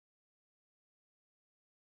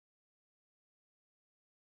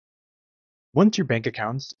Once your bank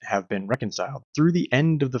accounts have been reconciled through the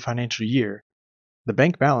end of the financial year, the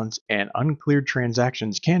bank balance and uncleared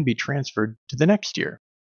transactions can be transferred to the next year.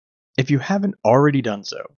 If you haven't already done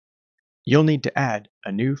so, you'll need to add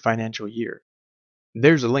a new financial year.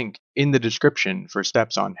 There's a link in the description for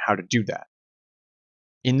steps on how to do that.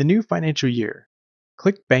 In the new financial year,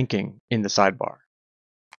 click Banking in the sidebar.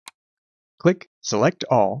 Click Select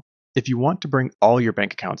All if you want to bring all your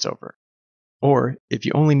bank accounts over, or if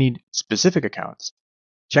you only need specific accounts,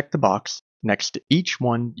 check the box next to each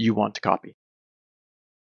one you want to copy.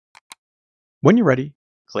 When you're ready,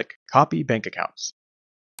 click Copy Bank Accounts.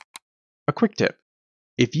 A quick tip: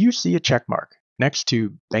 if you see a check mark next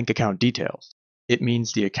to Bank Account Details, it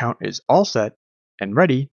means the account is all set and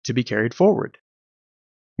ready to be carried forward.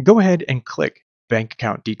 Go ahead and click Bank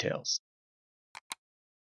Account Details.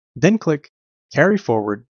 Then click Carry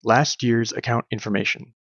Forward Last Year's Account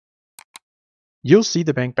Information. You'll see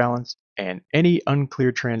the bank balance and any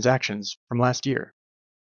uncleared transactions from last year.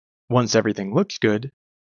 Once everything looks good,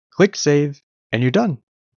 click Save and you're done.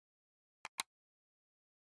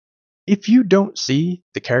 If you don't see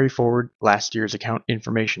the Carry Forward Last Year's Account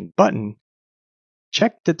Information button,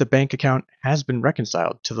 check that the bank account has been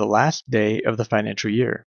reconciled to the last day of the financial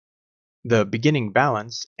year. The beginning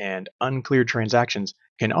balance and uncleared transactions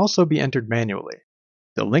can also be entered manually.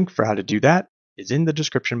 The link for how to do that is in the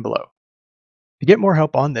description below. To get more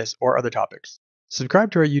help on this or other topics,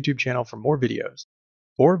 subscribe to our YouTube channel for more videos,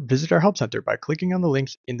 or visit our Help Center by clicking on the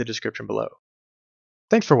links in the description below.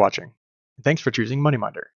 Thanks for watching, and thanks for choosing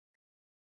MoneyMinder.